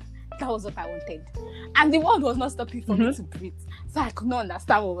breathe. That was what I wanted. And the world was not stopping for me to breathe. So I could not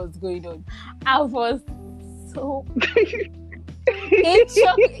understand what was going on. I was so... It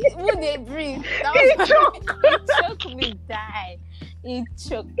choked. Would they breathe? It choked me, die. It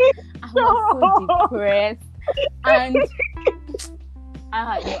choked. I was so depressed. And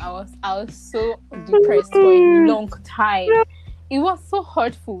I was so depressed for a long time. It was so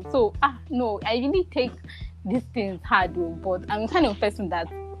hurtful. So no, I really take these things hard, but I'm kind of person that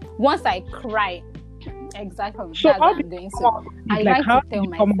once I cry, exactly, so that's what I'm going to. I like to tell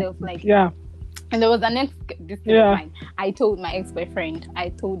myself, like, and there was an this thing of mine. I told my ex-boyfriend, I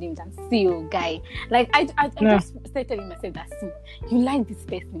told him that, see, oh, guy, like, I just started telling myself that, see, you like this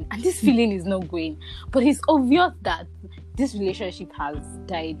person, and this feeling is not going, but it's obvious that this relationship has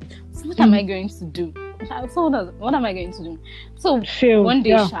died. So what am I going to do? So what am I going to do? So one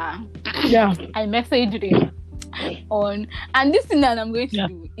day, I messaged him on, and this thing that I'm going to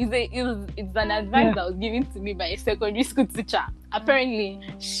do it's an advice that was given to me by a secondary school teacher. Apparently,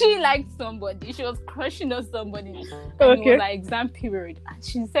 she liked somebody. She was crushing on somebody. And it was like exam period, and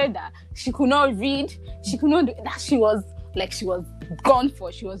she said that she could not read. She could not do that. She was gone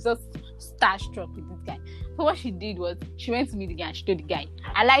for. She was just starstruck with this guy. So what she did was she went to meet the guy and she told the guy,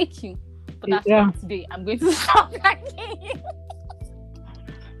 I like you, but that's not today. I'm going to stop liking you.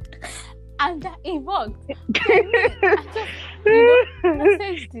 And that it worked. I just,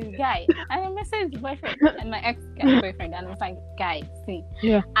 messaged this guy. And I messaged the boyfriend and my ex-boyfriend, and I was like, guy, see,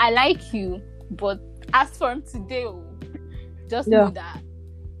 I like you, but as from today, just know that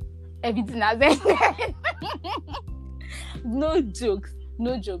everything has ended. No jokes.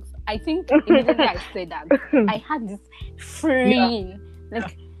 I think immediately I said that, I had this freeing,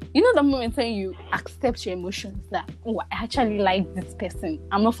 like, you know, the moment when you accept your emotions that, I actually like this person,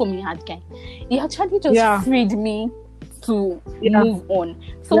 I'm not for me hard guy. It actually just freed me to move on.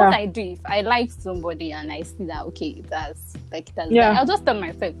 So what I do, if I like somebody and I see that, okay, that's I'll just tell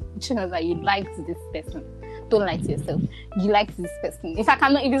myself, that you like this person. Don't lie to yourself. You like this person. If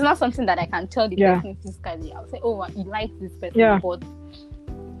it's not something that I can tell the person physically, I'll say, you like this person, but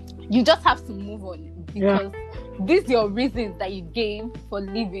you just have to move on, because these your reasons that you gave for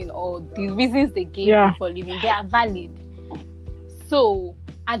living, or the reasons they gave you for living, they are valid. So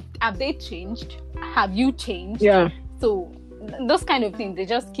have they changed? Have you changed? So those kind of things, they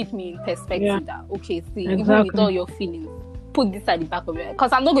just keep me in perspective that, okay, see, even with all your feelings, put this at the back of your head,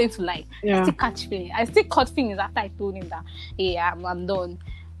 because I'm not going to lie. I still catch feelings. I still caught feelings after I told him that, hey, I'm done.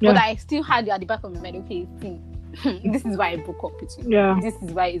 But I still had it at the back of my mind, okay, see, this is why I broke up with you. This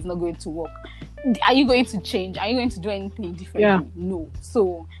is why it's not going to work. Are you going to change? Are you going to do anything different? No.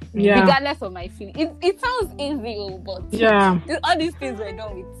 So regardless of my feeling, it sounds easy, but all these things were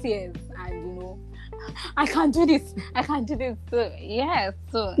done with tears, and I can't do this. So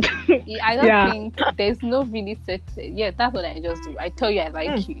so I don't think there's no really set. That's what I just do. I tell you I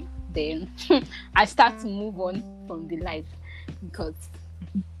like you, then I start to move on from the life, because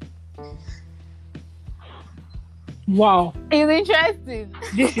wow, it's interesting.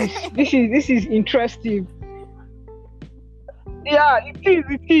 This is interesting. Yeah,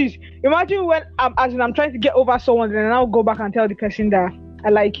 it is. Imagine when I'm trying to get over someone, and I'll go back and tell the person that I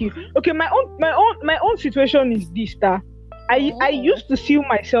like you. Okay, my own situation is this, that I used to see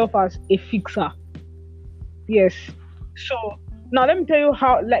myself as a fixer. Yes. So now let me tell you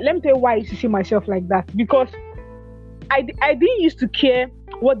why I used to see myself like that. Because I didn't used to care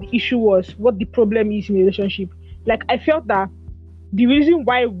what the issue was, what the problem is in a relationship. Like, I felt that the reason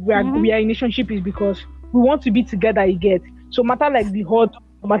why we are in a relationship is because we want to be together again. So matter like the hurt,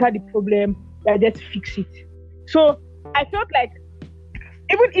 no matter the problem, we are there to fix it. So I felt like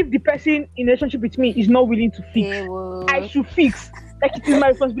even if the person in a relationship with me is not willing to fix, I should fix. Like, it is my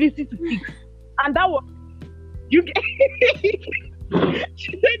responsibility to fix. And that was she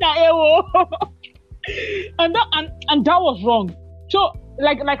said that and that was wrong. So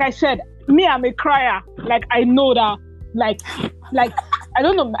like I said, me, I'm a crier. Like, I know that, like I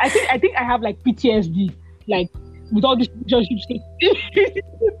don't know. I think I have like PTSD, like, with all these relationships.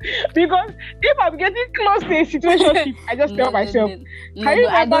 Because if I'm getting close to a situation, I just tell myself. Can you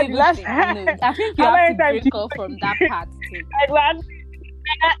remember the last time? I think you have to break off from that part too.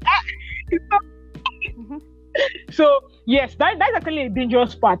 So yes, that's actually a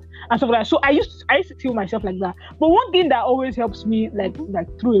dangerous part and stuff like that. So I used to feel myself like that. But one thing that always helps me, like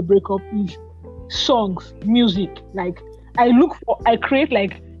through a breakup, is songs, music. Like, I create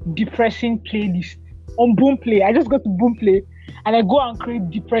like depressing playlists on Boomplay. I just go to Boomplay and I go and create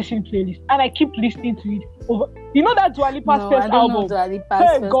depressing playlists, and I keep listening to it over. You know that Dua Lipa's first album? I don't know Dua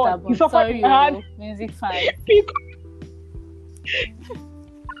Lipa's first album. Sorry, music fine.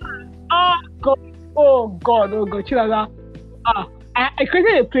 God, oh God, Chilaza. I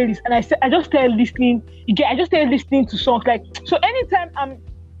created a playlist and I just started listening. I just started listening to songs like so. Anytime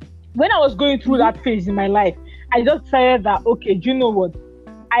when I was going through that phase in my life, I just decided that okay, do you know what?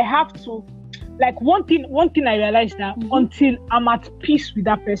 I have to like one thing I realized that until I'm at peace with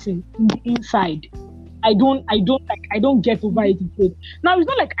that person in the inside, I don't get over it. Now it's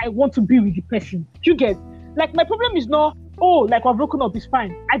not like I want to be with the person. You get like my problem is not like we're broken up, it's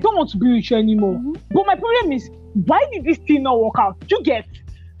fine. I don't want to be with you anymore. But my problem is why did this thing not work out? You get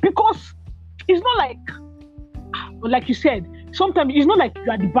because it's not like you said, sometimes it's not like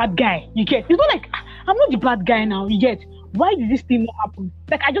you are the bad guy. You get it's not like I'm not the bad guy now, you get. Why did this thing not happen?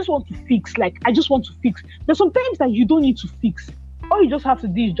 Like I just want to fix. There's sometimes that you don't need to fix. All you just have to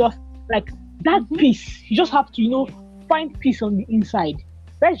do is just like that peace. You just have to, find peace on the inside.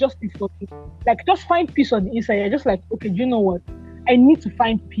 That's just it for me. Like just find peace on the inside. You're just like, okay, do you know what? I need to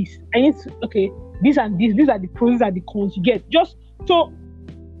find peace. These are the pros, these are the cons. You get just so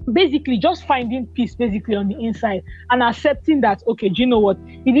basically just finding peace basically on the inside and accepting that okay, do you know what?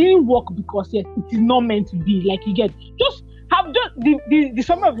 It didn't work because yes, it is not meant to be. Like you get just the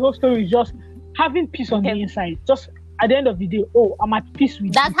summary of the whole story is just having peace on the inside. Just at the end of the day, I'm at peace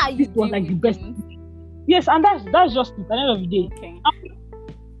with that's you. How you this was like the best. Things. Yes, and that's just it. At the end of the day. Okay.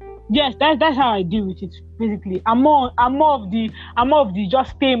 Yes, that's how I deal with it. Basically, I'm more of the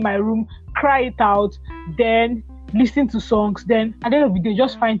just stay in my room, cry it out, then listen to songs. Then at the end of the day,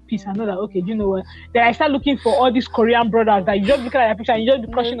 just find peace and know that okay, do you know what? Then I start looking for all these Korean brothers that you just look at their picture and you just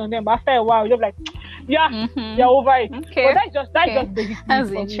be crushing on them. But after a while, you're like, you're over it. Okay. But that's just basically. That's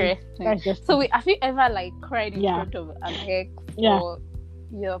interesting. That's just so have you ever like cried in front of an ex or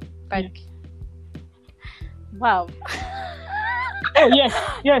your like? Wow. Oh yes.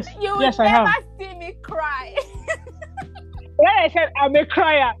 You will yes, never I have. see me cry. When I said I'm a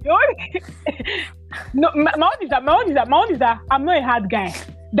crier, no, my own is that I'm not a hard guy.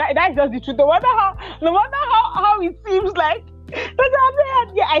 That's just the truth. No matter how it seems like,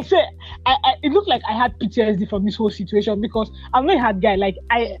 I said it looked like I had PTSD from this whole situation because I'm not a hard guy.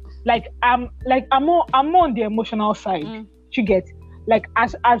 I'm more on the emotional side. You get. Like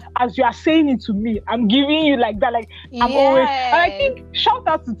as you are saying it to me, I'm giving you like that. Like I'm always. And I think shout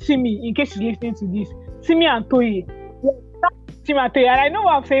out to Timmy in case she's listening to this. Timmy and Toye. Timmy and Toye. And I know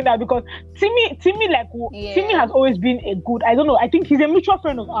why I'm saying that because Timmy has always been a good. I don't know. I think he's a mutual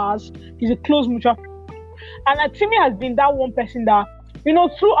friend of ours. He's a close mutual friend. And Timmy has been that one person that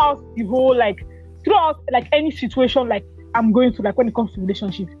throughout the whole throughout any situation I'm going through when it comes to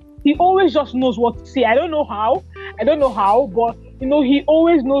relationships, he always just knows what to say. I don't know how, but he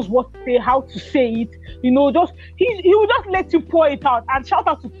always knows what to say, how to say it. He will just let you pour it out. And shout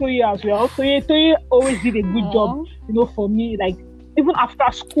out to Toye as well. Toye always did a good job, for me. Like even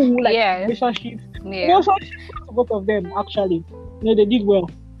after school, relationships. So shout out to both of them actually. They did well.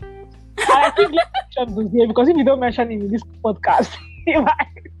 And I think let's mention those here because if you don't mention it in this podcast,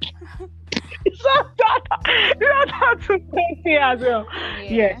 it's not that to say as well.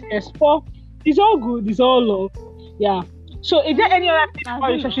 Yes. But it's all good. It's all love. Yeah. So, is there any other thing about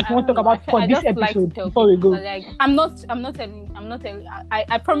relationship you want to talk about for this episode before we go? I'm not telling.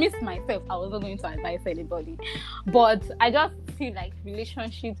 I promised myself I wasn't going to advise anybody, but I just feel like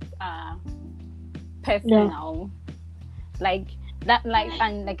relationships are personal. Like that.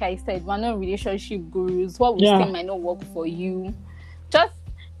 And like I said, we're not relationship gurus. What we say might not work for you. Just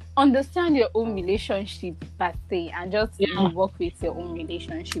understand your own relationship per se, and just work with your own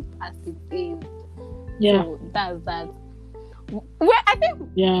relationship as it is. Yeah. So that's that. I think.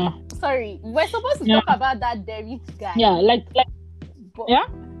 Yeah. Sorry, we're supposed to talk about that Derek guy. Yeah, but,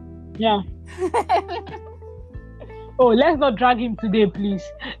 yeah. Oh, let's not drag him today, please.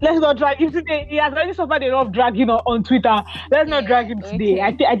 Let's not drag him today. He has already suffered a lot of dragging on Twitter. Let's not drag him today.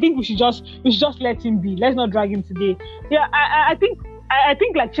 I think we should just let him be. Let's not drag him today. Yeah, I think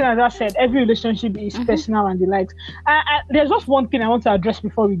like Chinaza said, every relationship is personal and the likes. There's just one thing I want to address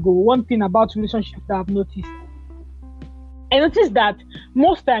before we go. One thing about relationships that I've noticed. I noticed that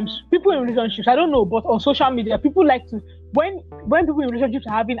most times people in relationships, I don't know, but on social media, people like to, when people in relationships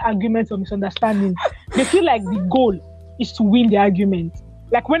are having arguments or misunderstandings, they feel like the goal is to win the argument.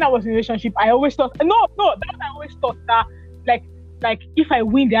 Like when I was in a relationship, I always thought, I always thought that like if I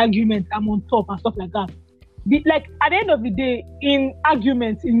win the argument, I'm on top and stuff like that. At the end of the day, in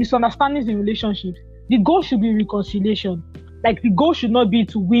arguments, in misunderstandings in relationships, the goal should be reconciliation. Like the goal should not be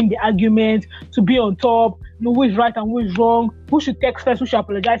to win the argument, to be on top, who is right and who is wrong, who should text first, who should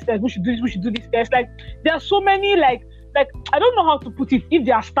apologize first, who should do this, who should do this first. Like there are so many like I don't know how to put it, if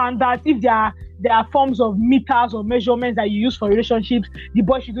they are standards, if they are there are forms of meters or measurements that you use for relationships. The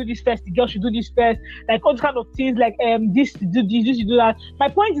boy should do this first, the girl should do this first, like all these kind of things, like this to do this to do that. My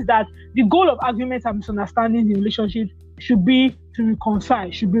point is that the goal of arguments and misunderstandings in relationships should be to reconcile,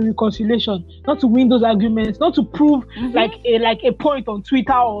 should be reconciliation, not to win those arguments, not to prove like a point on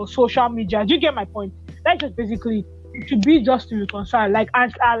Twitter or social media. Do you get my point? That's just basically, it should be just to reconcile. Like,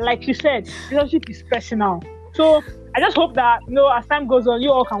 and like she said, relationship is personal. So I just hope that, as time goes on,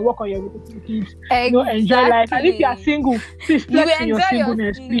 you all can work on your relationships, enjoy life. And if you are single, please flex in your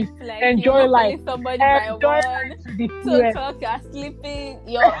singleness, please. Like, enjoy life. Somebody enjoy life. So talk, you're sleeping,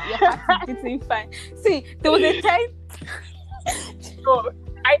 your heart is beating fine. See, there was a time. So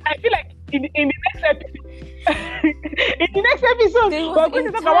I feel like in the next episode, we're going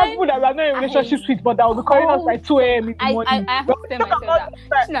to talk about people that we are not in relationships with, but that will be calling us like 2 a.m. in the morning. I have to tell myself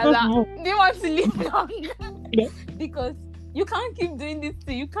that. They want to live long. Yeah. Because you can't keep doing this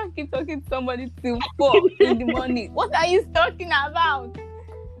thing. You can't keep talking to somebody till 4 in the morning. What are you talking about?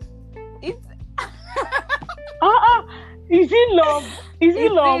 It's is it love? Is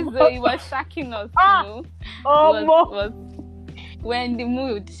it love? It was shocking us, was we're in the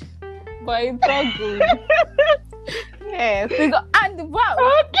mood. But it's all good. Yes. And wow,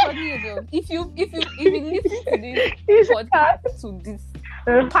 if you listen to this podcast to this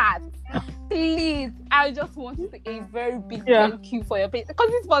part, please, I just want to say a very big thank you for your patience, because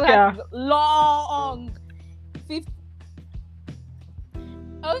this podcast is long.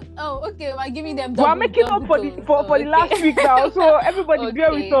 Okay. We're giving them. We're making up for the last week now, so everybody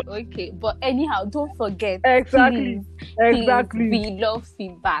bear with us. Okay, but anyhow, don't forget. Exactly. We love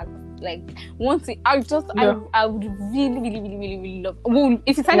feedback. Like, once I would really, really, really, really, really love.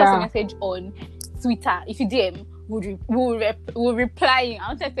 If you send us a message on Twitter, if you DM, we'll reply. I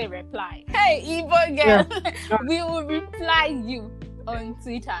want to say reply. Hey, Igbo girl, we will reply you on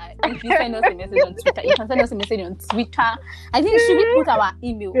Twitter. If you send us a message on Twitter, you can send us a message on Twitter. I think should we put our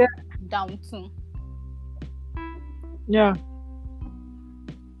email down too? Yeah.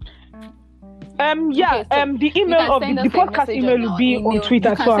 The email of the podcast email will be on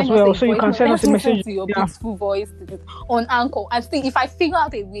Twitter too as well, so you can send us a message to your beautiful voice on Anchor. I think if I figure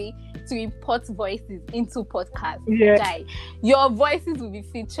out a way to import voices into podcasts, guy, your voices will be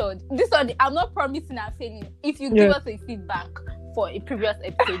featured. This one, I'm not promising I'm failing. If you give us a feedback for a previous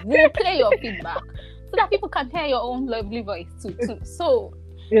episode, we'll play your feedback so that people can hear your own lovely voice too. So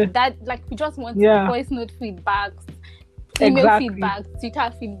that, like, we just want voice note feedbacks, email feedbacks, Twitter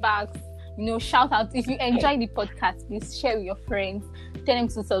feedbacks. Shout out. If you enjoy the podcast, please share with your friends. Tell them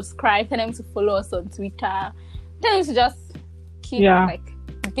to subscribe. Tell them to follow us on Twitter. Tell them to just keep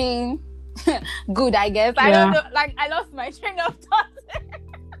being good, I guess. I don't know. Like, I lost my train of thought.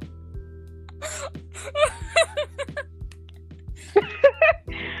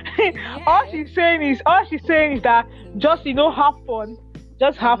 All she's saying is that just have fun.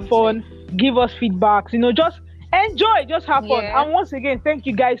 Just have fun. Give us feedbacks. Just enjoy, just have fun. And once again, thank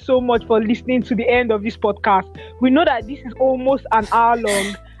you guys so much for listening to the end of this podcast. We know that this is almost an hour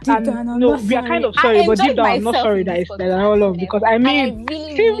long, and we are kind of sorry, but deep down I'm not sorry that it's an hour long, because I mean, I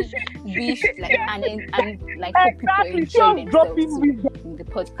really wish and hope people enjoy themselves in the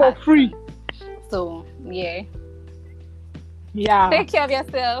podcast for free. So take care of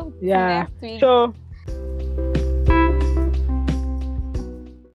yourself. Next week. So